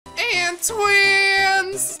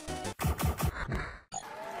twins!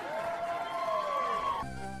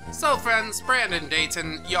 So friends, Brandon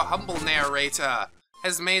Dayton, your humble narrator,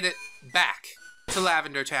 has made it back to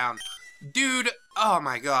Lavender Town. Dude, oh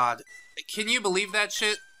my god. Can you believe that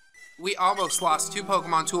shit? We almost lost 2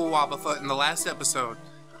 Pokemon to a Wobbuffet in the last episode.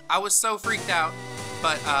 I was so freaked out,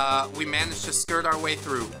 but we managed to skirt our way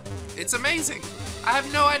through. It's amazing. I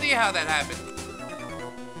have no idea how that happened.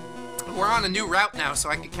 We're on a new route now, so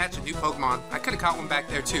I can catch a new Pokemon. I could have caught one back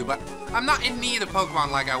there too, but I'm not in need of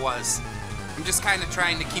Pokemon like I was. I'm just kind of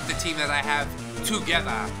trying to keep the team that I have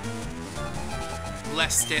together,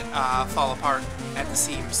 lest it fall apart at the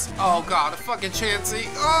seams. Oh god, a fucking Chansey.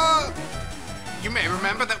 Oh! You may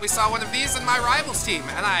remember that we saw one of these in my rival's team,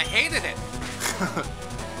 and I hated it.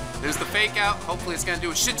 There's the fake out. Hopefully it's gonna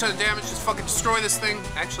do a shit ton of damage, just fucking destroy this thing.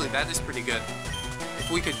 Actually, that is pretty good.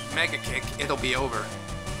 If we could Mega Kick, it'll be over.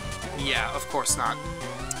 Yeah, of course not.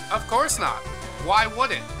 Of course not. Why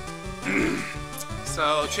would it?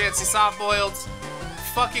 So, Chansey soft-boiled,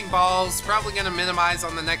 fucking balls, probably gonna minimize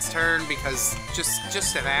on the next turn because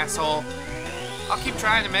just an asshole. I'll keep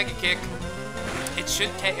trying to Mega Kick. It should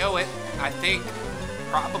KO it, I think.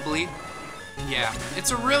 Probably. Yeah,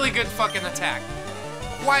 it's a really good fucking attack.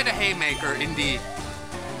 Quite a haymaker, indeed.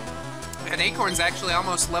 And Acorn's actually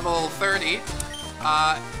almost level 30.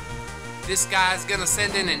 This guy's gonna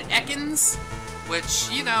send in an Ekans, which,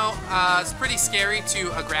 you know, is pretty scary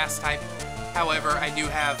to a grass type. However, I do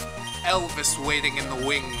have Elvis waiting in the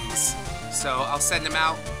wings, so I'll send him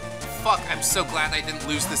out. Fuck, I'm so glad I didn't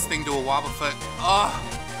lose this thing to a Wobbuffet. Oh,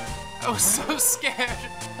 I was so scared.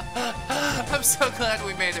 I'm so glad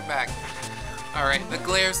we made it back. Alright, the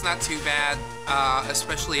glare's not too bad,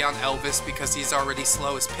 especially on Elvis because he's already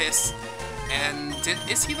slow as piss. And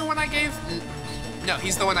is he the one I gave? No,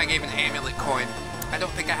 he's the one I gave an amulet coin. I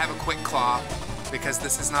don't think I have a quick claw because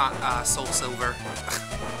this is not Soul Silver.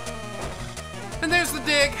 And there's the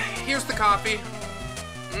dig. Here's the coffee.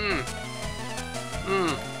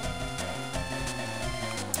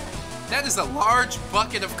 That is a large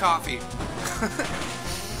bucket of coffee.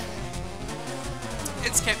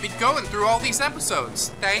 It's kept me going through all these episodes.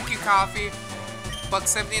 Thank you, coffee.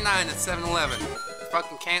 $1.79 at 7-Eleven.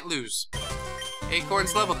 Fucking can't lose.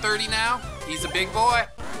 Acorn's level 30 now. He's a big boy.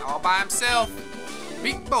 All by himself.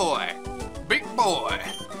 Big boy. Big boy.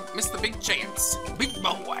 Mr. Big Chance. Big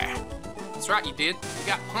boy. That's right, you did. You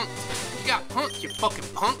got punked. You got punked, you fucking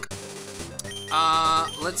punk.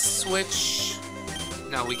 Let's switch.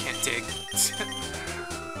 No, we can't dig.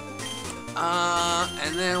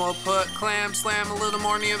 And then we'll put Clam Slam a little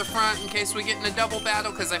more near the front in case we get in a double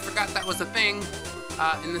battle, because I forgot that was a thing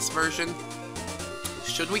in this version.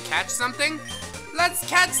 Should we catch something? Let's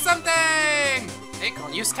catch something!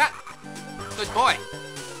 Acorn, use cut. Good boy.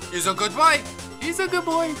 He's a good boy. He's a good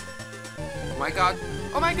boy. Oh my god.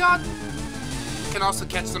 Oh my god. Can also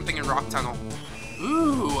catch something in Rock Tunnel.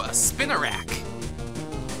 Ooh, a Spinnerack.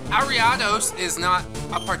 Ariados is not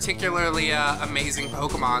a particularly amazing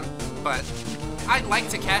Pokemon, but I'd like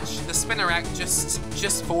to catch the Spinnerack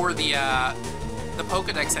just for the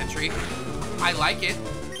Pokedex entry. I like it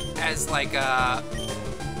as like a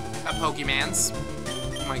Pokemon's.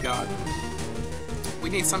 Oh my god. We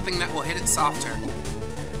need something that will hit it softer.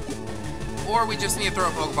 Or we just need to throw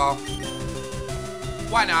a Pokeball.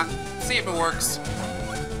 Why not? See if it works.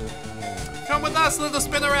 Come with us, little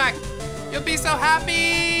Spinnerack! You'll be so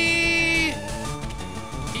happy!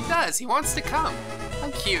 He does, he wants to come. How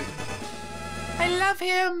cute. I love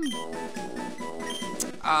him!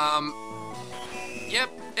 Yep,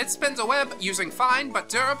 it spins a web using fine but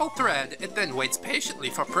durable thread. It then waits patiently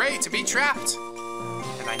for prey to be trapped.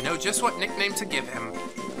 And I know just what nickname to give him.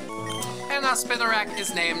 And our Spinnerack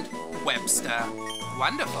is named Webster.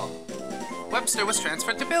 Wonderful. Webster was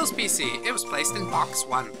transferred to Bill's PC. It was placed in box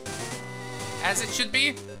 1. As it should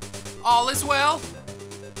be. All is well.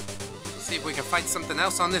 See if we can fight something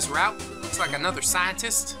else on this route. Looks like another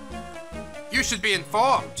scientist. You should be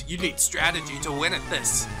informed. You need strategy to win at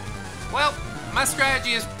this. Well, my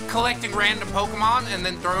strategy is collecting random Pokemon and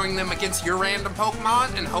then throwing them against your random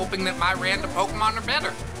Pokemon and hoping that my random Pokemon are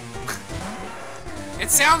better. It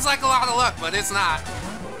sounds like a lot of luck, but it's not.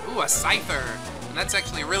 Ooh, a Scyther. And that's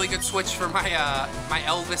actually a really good switch for my my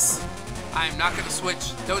Elvis. I'm not gonna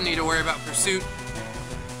switch. Don't need to worry about pursuit.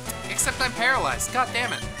 Except I'm paralyzed. God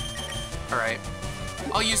damn it. Alright.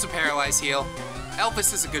 I'll use a paralyze heal.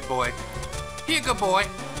 Elvis is a good boy. Be a good boy.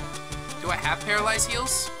 Do I have paralyze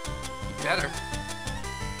heals? You better.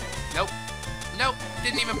 Nope. Nope.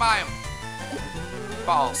 Didn't even buy them.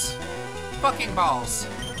 Balls. Fucking balls.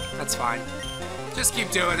 That's fine. Just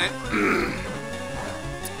keep doing it.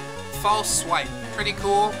 False swipe. Pretty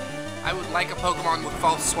cool. I would like a Pokemon with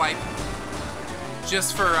False Swipe.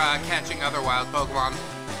 Just for catching other wild Pokemon.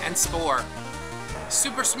 And Spore.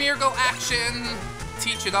 Super Smeargle action!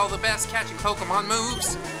 Teach it all the best catching Pokemon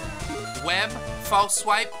moves. Web, False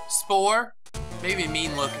Swipe, Spore. Maybe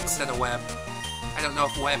Mean Look instead of Web. I don't know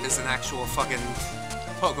if Web is an actual fucking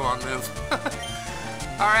Pokemon move.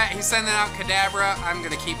 Alright, he's sending out Kadabra. I'm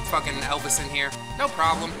gonna keep fucking Elvis in here. No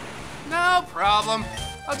problem. No problem.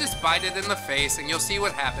 I'll just bite it in the face and you'll see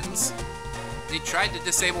what happens. He tried to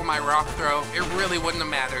disable my rock throw. It really wouldn't have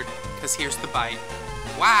mattered, because here's the bite.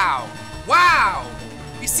 Wow! Wow!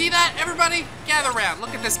 You see that, everybody? Gather around.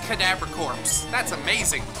 Look at this Kadabra corpse. That's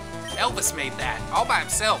amazing. Elvis made that, all by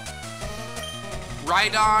himself.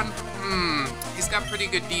 Rhydon, he's got pretty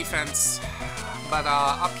good defense, but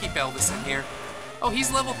I'll keep Elvis in here. Oh,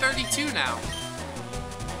 he's level 32 now.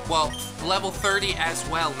 Well, level 30 as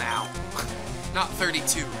well now. Not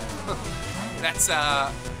 32. That's,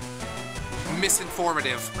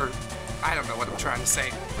 misinformative, or I don't know what I'm trying to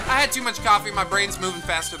say. I had too much coffee, my brain's moving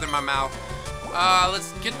faster than my mouth.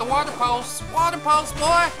 Let's get the Water Pulse. Water Pulse,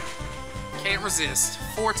 boy! Can't resist.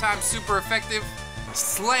 4 times super effective.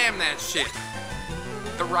 Slam that shit.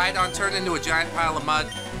 The Rhydon turned into a giant pile of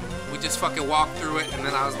mud. We just fucking walked through it, and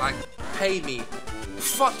then I was like, pay me.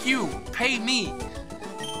 Fuck you, pay me.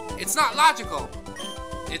 It's not logical.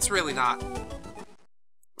 It's really not.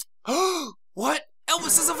 What?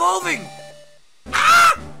 Elvis is evolving!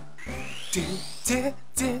 Ah!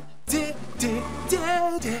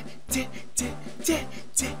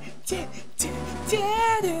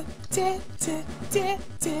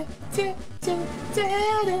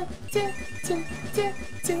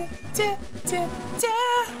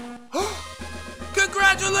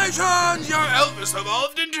 Congratulations! Your Elvis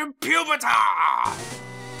evolved into puberty!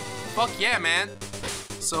 Fuck yeah, man.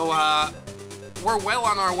 So, we're well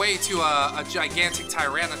on our way to a gigantic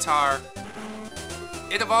Tyranitar.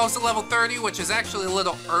 It evolves to level 30, which is actually a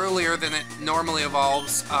little earlier than it normally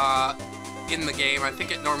evolves in the game. I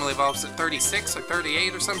think it normally evolves at 36 or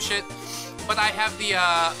 38 or some shit. But I have the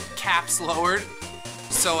caps lowered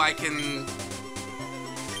so I can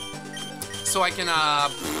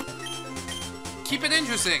keep it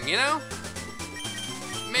interesting, you know?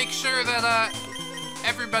 Make sure that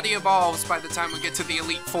everybody evolves by the time we get to the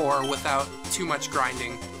Elite Four without too much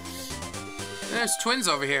grinding. There's twins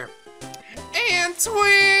over here. And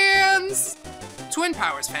twins! Twin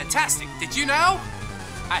power is fantastic, did you know?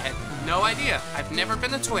 I had no idea. I've never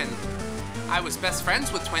been a twin. I was best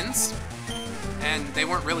friends with twins. And they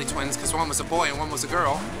weren't really twins because one was a boy and one was a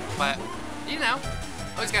girl. But, you know,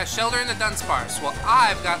 always got a Shelter and a Dunsparce. Well,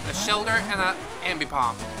 I've got a Shelter and a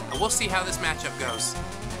Ambipom. And we'll see how this matchup goes.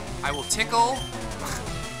 I will tickle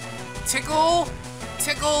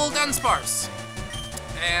Dunsparce.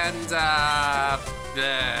 And,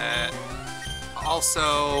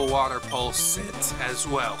 also Water Pulse it as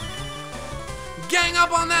well. Gang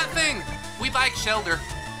up on that thing! We like Shelter.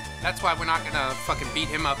 That's why we're not gonna fucking beat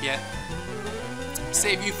him up yet.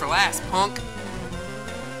 Save you for last, punk.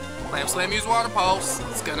 Clam Slam, use Water Pulse.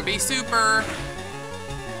 It's gonna be super.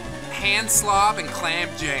 Hand Slob and Clam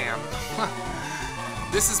Jam.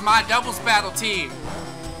 This is my doubles battle team.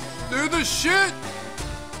 They're the shit!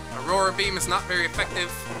 Aurora Beam is not very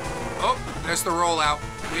effective. Oh, there's the rollout.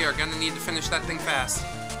 We are gonna need to finish that thing fast.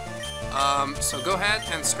 So go ahead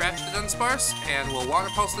and scratch the Dunsparce, and we'll Water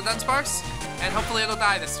Pulse the Dunsparce, and hopefully it'll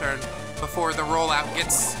die this turn before the rollout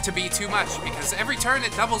gets to be too much, because every turn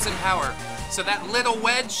it doubles in power. So that little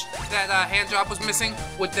wedge that hand drop was missing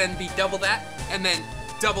would then be double that, and then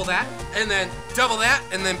double that, and then double that,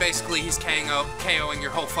 and then basically he's KOing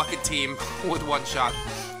your whole fucking team with one shot.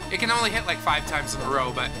 It can only hit like 5 times in a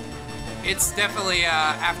row, but it's definitely,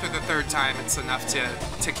 after the 3rd time, it's enough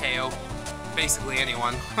to KO basically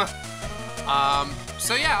anyone.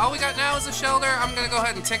 So yeah, all we got now is a Shelter. I'm gonna go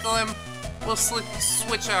ahead and tickle him. We'll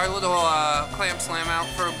switch our little Clam Slam out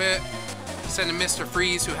for a bit. Send in Mr.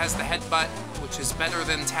 Freeze, who has the Headbutt, which is better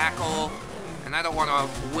than Tackle. And I don't want to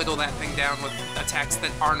whittle that thing down with attacks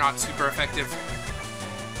that are not super effective.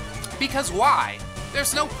 Because why?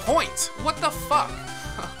 There's no point. What the fuck?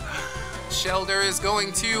 Shelter is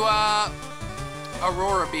going to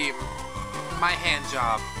Aurora Beam. My hand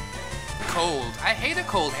job. Cold. I hate a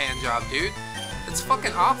cold hand job, dude. It's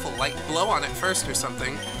fucking awful. Like, blow on it first or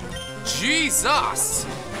something. Jesus!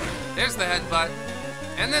 There's the Headbutt.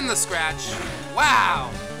 And then the Scratch. Wow!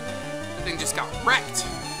 The thing just got wrecked.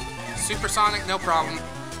 Supersonic, no problem.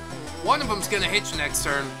 One of them's gonna hit you next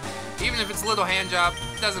turn. Even if it's a little hand job,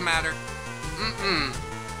 doesn't matter.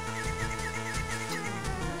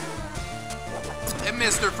 And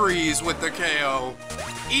Mr. Freeze with the KO.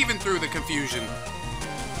 Even through the confusion.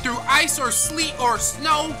 Through ice or sleet or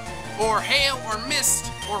snow or hail or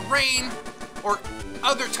mist or rain or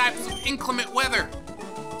other types of inclement weather.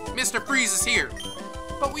 Mr. Freeze is here.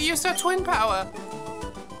 But we used our twin power.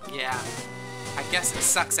 Yeah, I guess it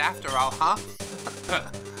sucks after all, huh?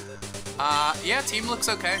 Yeah, team looks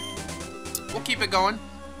okay. We'll keep it going.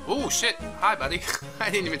 Oh shit, hi buddy. I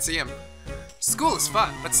didn't even see him. School is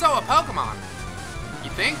fun, but so are Pokemon. You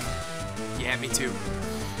think? Yeah, me too.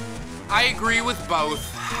 I agree with both,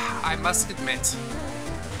 I must admit.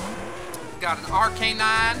 Got an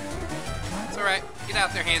Arcanine. It's alright, get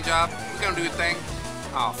out there, handjob. We're gonna do a thing.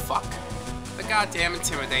 Oh, fuck. The goddamn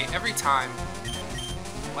Intimidate every time.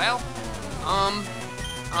 Well,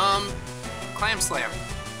 Clam Slam.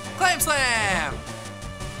 Clam Slam!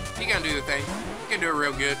 You're gonna do the thing. You're gonna do it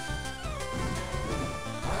real good.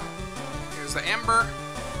 Here's the Ember.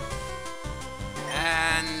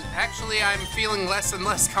 And actually, I'm feeling less and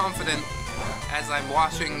less confident as I'm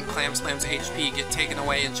watching Clam Slam's HP get taken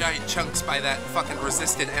away in giant chunks by that fucking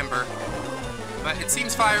resisted Ember. But it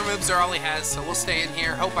seems fire moves are all he has, so we'll stay in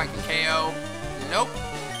here. Hope I can KO. Nope.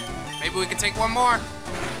 Maybe we can take one more.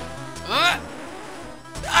 Ah!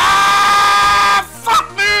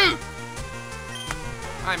 Fuck me!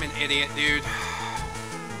 I'm an idiot, dude.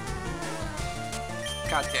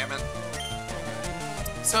 God damn it.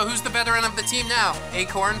 So who's the veteran of the team now?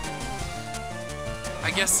 Acorn?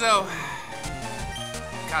 I guess so.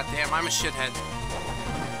 God damn, I'm a shithead.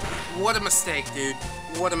 What a mistake, dude.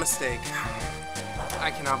 What a mistake.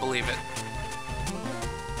 I cannot believe it.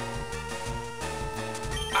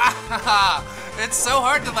 It's so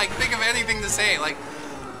hard to like think of anything to say. Like,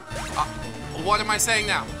 what am I saying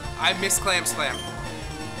now? I miss Clam Slam.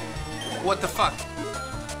 What the fuck?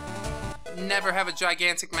 Never have a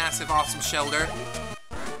gigantic, massive, awesome shoulder.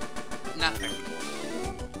 Nothing.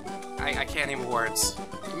 I can't even words.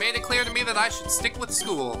 You made it clear to me that I should stick with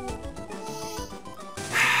school.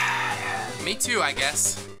 Me too, I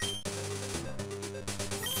guess.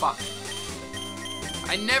 Fuck.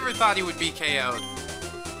 I never thought he would be KO'd.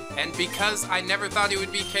 And because I never thought he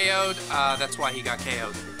would be KO'd, that's why he got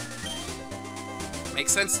KO'd.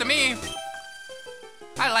 Makes sense to me.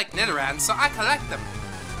 I like Nidoran, so I collect them.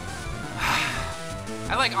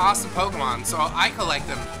 I like awesome Pokemon, so I collect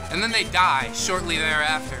them. And then they die shortly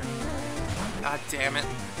thereafter. God damn it.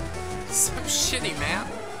 So shitty, man.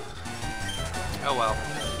 Oh well.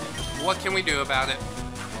 What can we do about it?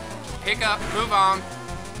 Pick up, move on.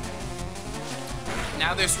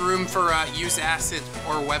 Now there's room for Use Acid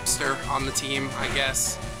or Webster on the team, I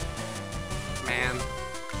guess. Man.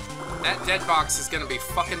 That dead box is gonna be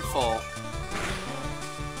fucking full.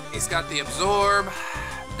 He's got the Absorb.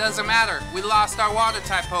 Doesn't matter. We lost our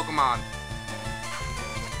Water-type Pokemon.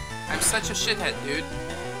 I'm such a shithead, dude.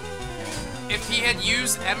 If he had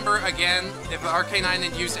used Ember again, if Arcanine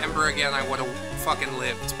had used Ember again, I would have fucking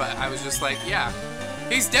lived. But I was just like, yeah,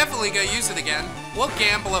 he's definitely gonna use it again. We'll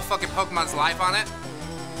gamble a fucking Pokemon's life on it.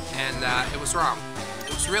 And it was wrong.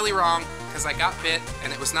 It was really wrong, because I got bit,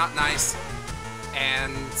 and it was not nice.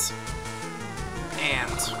 And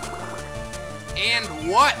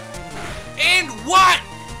what? And what?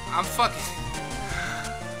 I'm fucking...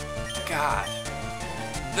 God.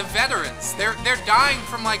 The veterans, they're dying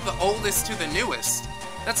from like the oldest to the newest.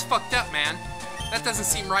 That's fucked up, man. That doesn't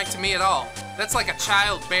seem right to me at all. That's like a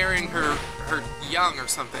child bearing her young or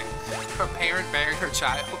something. A parent bearing her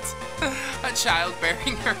child. A child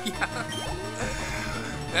bearing her young.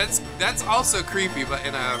 That's also creepy, but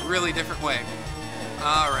in a really different way.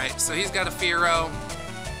 Alright, so he's got a Fearow.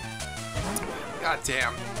 God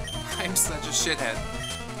damn. I'm such a shithead.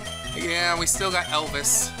 Yeah, we still got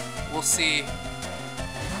Elvis. We'll see.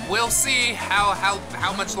 We'll see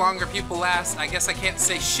how much longer people last. I guess I can't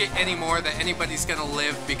say shit anymore that anybody's gonna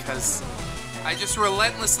live because I just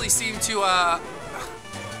relentlessly seem to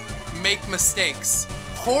make mistakes.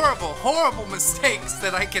 Horrible, horrible mistakes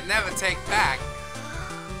that I can never take back.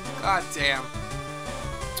 God damn.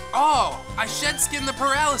 Oh, I shed skin the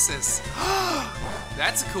paralysis.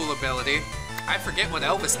 That's a cool ability. I forget what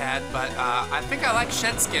Elvis had, but I think I like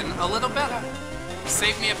shed skin a little better.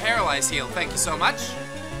 Save me a paralyze heal, thank you so much.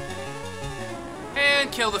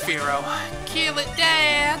 And kill the Fearow. Kill it,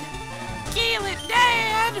 Dad! Kill it,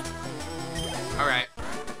 Dad! Alright.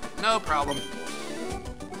 No problem.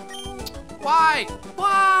 Why?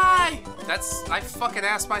 Why? I fucking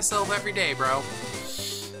ask myself every day, bro.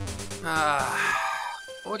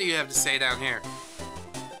 What do you have to say down here?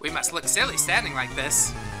 We must look silly standing like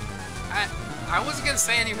this. I wasn't gonna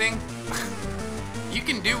say anything. You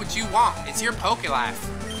can do what you want. It's your Pokelife.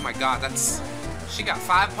 Oh my god, she got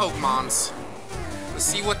 5 Pokemons. Let's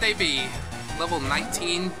see what they be. Level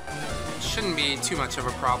 19. shouldn't be too much of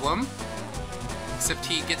a problem. Except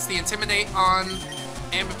he gets the Intimidate on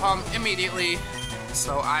Ambipom immediately.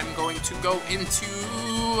 So I'm going to go into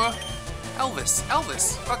Elvis.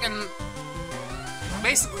 Elvis, fucking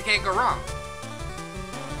basically can't go wrong.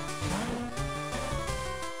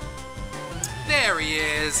 There he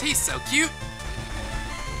is. He's so cute.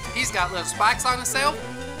 He's got little spikes on his tail.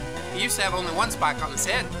 He used to have only one spike on his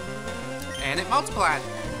head. And it multiplied.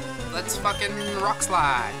 Let's fucking rock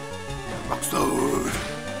slide. Rock slide.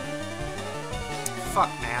 Fuck,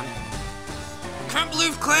 man. Can't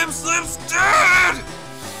believe Clam Slam's dead!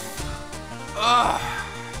 Ugh.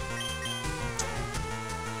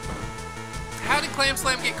 How did Clam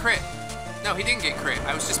Slam get crit? No, he didn't get crit.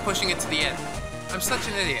 I was just pushing it to the end. I'm such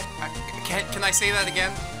an idiot. Can I say that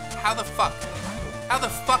again? How the fuck? How the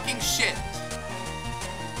fucking shit?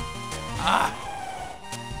 Ah.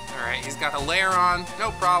 Alright, he's got a lair on.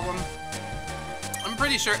 No problem. I'm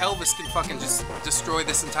pretty sure Elvis can fucking just destroy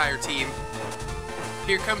this entire team.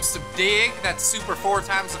 Here comes some Dig. That's super 4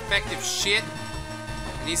 times effective shit.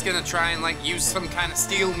 And he's gonna try and like use some kind of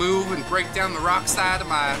steel move and break down the rock side of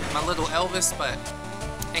my little Elvis, but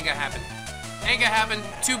ain't gonna happen. Ain't gonna happen.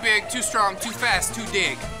 Too big, too strong, too fast, too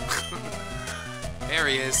Dig. There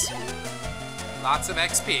he is. Lots of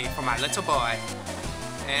XP for my little boy.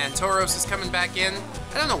 And Tauros is coming back in.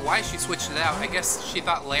 I don't know why she switched it out. I guess she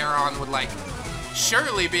thought Lairon would like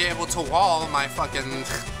surely be able to wall my fucking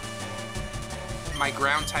my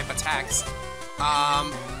ground type attacks.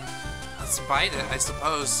 Let's bite it, I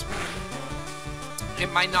suppose.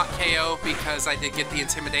 It might not KO because I did get the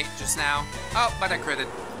Intimidate just now. Oh, but I critted.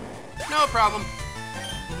 No problem.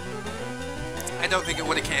 I don't think it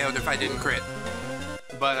would have KO'd if I didn't crit.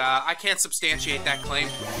 But I can't substantiate that claim.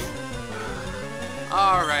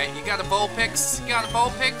 Alright, you got a Vulpix? You got a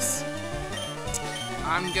Vulpix?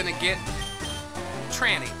 I'm gonna get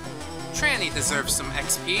Tranny. Tranny deserves some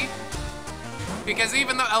XP. Because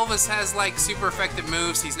even though Elvis has like super effective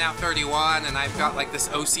moves, he's now 31, and I've got like this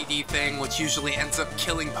OCD thing which usually ends up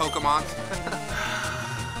killing Pokemon.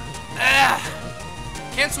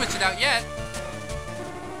 Can't switch it out yet.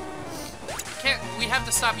 We have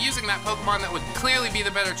to stop using that Pokemon that would clearly be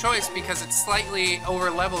the better choice because it's slightly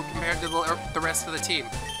over-leveled compared to the rest of the team.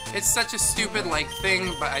 It's such a stupid, like,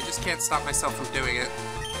 thing, but I just can't stop myself from doing it.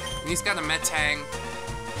 And he's got a Metang.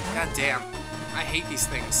 God damn. I hate these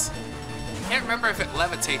things. I can't remember if it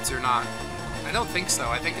levitates or not. I don't think so.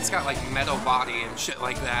 I think it's got, like, metal body and shit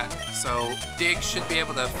like that. So, Dig should be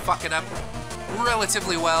able to fuck it up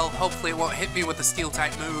relatively well. Hopefully it won't hit me with a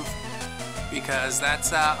Steel-type move, because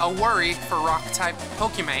that's a worry for Rock-type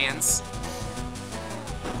Pokemans.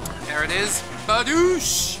 There it is.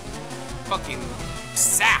 Badoosh! Fucking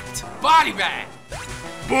sacked. Body bag!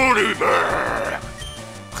 Body bag!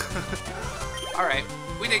 Alright,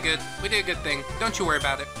 we did good. We did a good thing. Don't you worry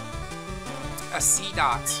about it. A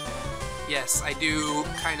C-Dot. Yes, I do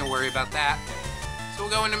kind of worry about that. So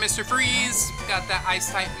we'll go into Mr. Freeze. Got that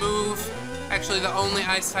Ice-type move. Actually, the only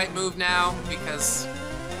Ice-type move now, because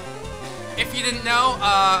if you didn't know,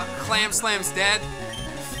 Clam Slam's dead.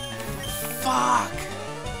 Fuck!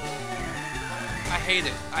 I hate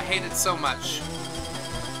it. I hate it so much.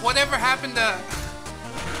 Whatever happened to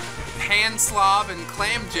Hand Slob and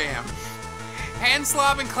Clam Jam? Hand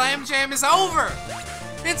Slob and Clam Jam is over!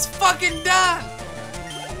 It's fucking done!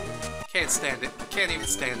 Can't stand it. Can't even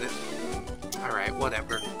stand it. Alright,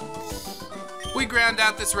 whatever. We ground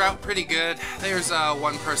out this route pretty good. There's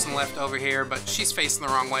one person left over here, but she's facing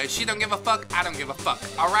the wrong way. She don't give a fuck, I don't give a fuck,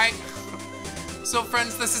 alright? So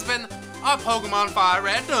friends, this has been our Pokemon Fire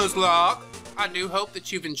Red Nuzlocke. I do hope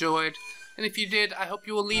that you've enjoyed. And if you did, I hope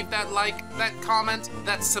you will leave that like, that comment,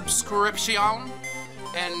 that subscription.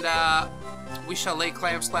 And we shall lay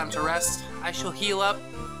Clam Slam to rest. I shall heal up,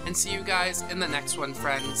 and see you guys in the next one,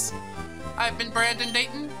 friends. I've been Brandon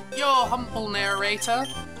Dayton, your humble narrator.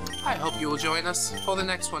 I hope you will join us for the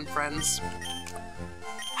next one, friends.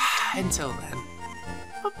 Until then,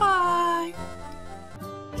 bye-bye.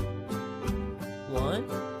 1,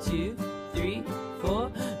 2,